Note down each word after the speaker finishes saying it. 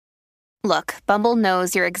Look, Bumble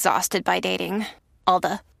knows you're exhausted by dating. All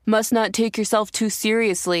the must not take yourself too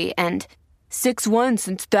seriously and 6'1"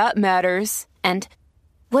 since that matters. And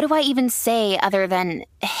what do I even say other than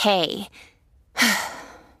hey?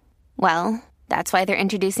 Well, that's why they're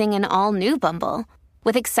introducing an all-new Bumble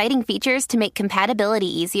with exciting features to make compatibility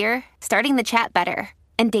easier, starting the chat better,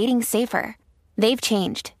 and dating safer. They've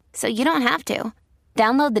changed, so you don't have to.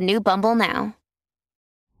 Download the new Bumble now.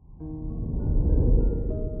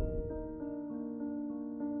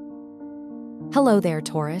 Hello there,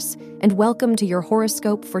 Taurus, and welcome to your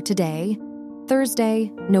horoscope for today, Thursday,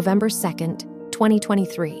 November 2nd,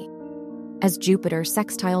 2023. As Jupiter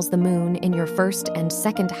sextiles the moon in your first and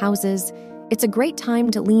second houses, it's a great time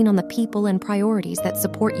to lean on the people and priorities that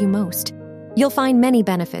support you most. You'll find many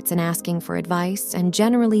benefits in asking for advice and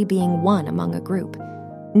generally being one among a group.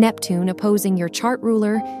 Neptune opposing your chart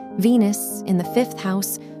ruler, Venus, in the 5th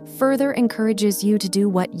house, further encourages you to do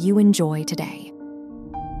what you enjoy today.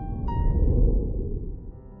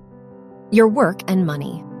 Your work and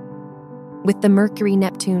money. With the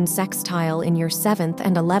Mercury-Neptune sextile in your 7th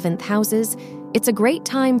and 11th houses, it's a great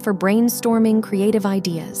time for brainstorming creative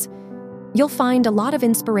ideas. You'll find a lot of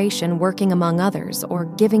inspiration working among others or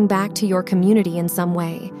giving back to your community in some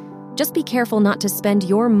way. Just be careful not to spend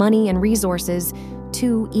your money and resources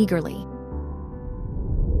too eagerly.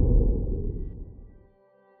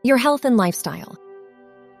 Your health and lifestyle.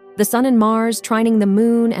 The Sun and Mars trining the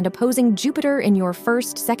Moon and opposing Jupiter in your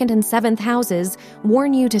 1st, 2nd, and 7th houses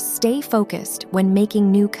warn you to stay focused when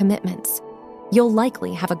making new commitments. You'll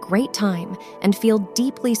likely have a great time and feel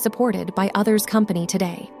deeply supported by others' company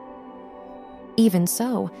today. Even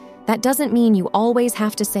so, that doesn't mean you always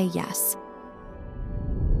have to say yes.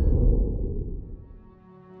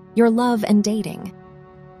 Your love and dating.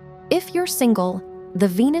 If you're single, the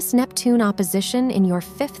Venus-Neptune opposition in your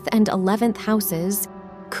 5th and 11th houses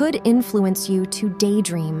could influence you to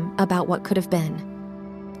daydream about what could have been.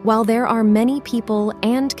 While there are many people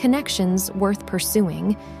and connections worth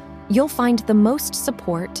pursuing, you'll find the most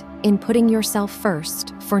support in putting yourself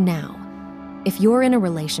first for now. If you're in a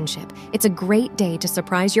relationship, it's a great day to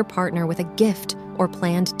surprise your partner with a gift or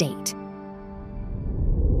planned date.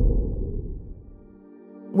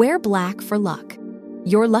 Wear black for luck.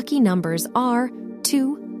 Your lucky numbers are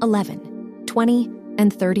 2, 11, 20,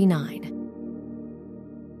 and 39.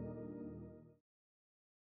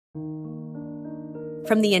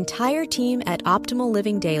 From the entire team at Optimal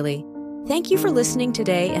Living Daily, thank you for listening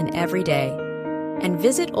today and every day. And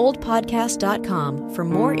visit oldpodcast.com for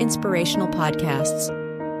more inspirational podcasts.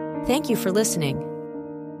 Thank you for listening.